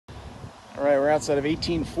All right, we're outside of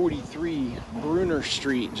 1843 Brunner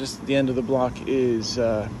Street. Just at the end of the block is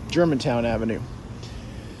Germantown Avenue.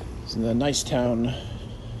 It's in the Nicetown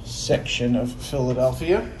section of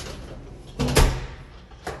Philadelphia. So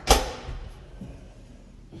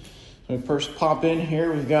we first pop in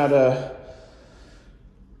here. We've got a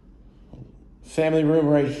family room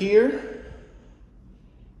right here.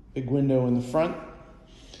 Big window in the front.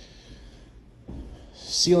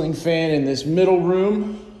 Ceiling fan in this middle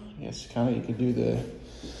room. Yes, kind of you could do the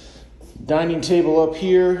dining table up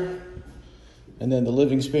here, and then the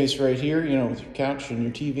living space right here, you know, with your couch and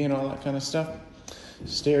your TV and all that kind of stuff.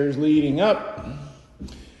 Stairs leading up.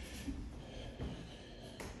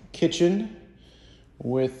 Kitchen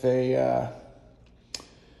with a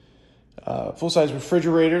full-size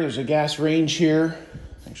refrigerator. There's a gas range here.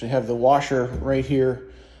 Actually have the washer right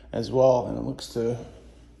here as well, and it looks to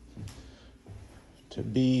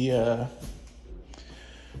be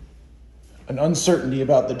an uncertainty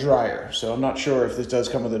about the dryer, so I'm not sure if this does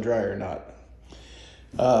come with a dryer or not.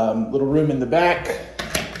 Little room in the back.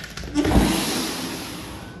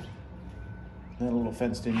 And a little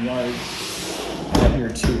fenced-in yard out here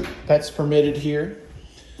too. Pets permitted here.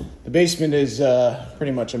 The basement is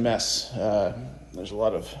pretty much a mess. There's a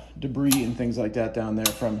lot of debris and things like that down there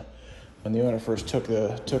from when the owner first took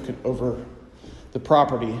it over the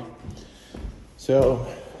property. So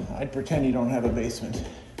I'd pretend you don't have a basement.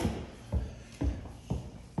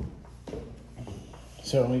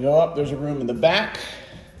 So when we go up, there's a room in the back.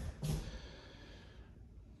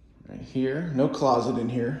 Right here. No closet in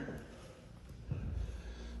here.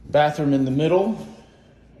 Bathroom in the middle.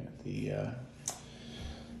 The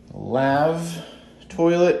lav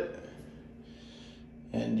toilet.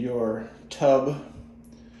 And your tub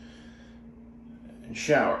and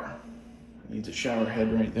shower. Needs a shower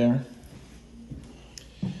head right there.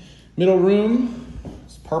 Middle room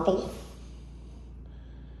is purple.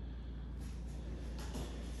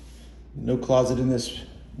 No closet in this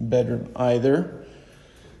bedroom either.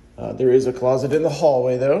 There is a closet in the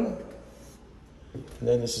hallway though. And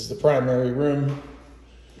then this is the primary room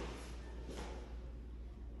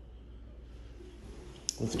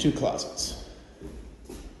with 2 closets.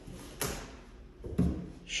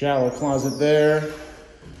 Shallow closet there.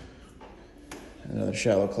 Another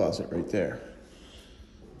shallow closet right there.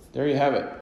 There you have it.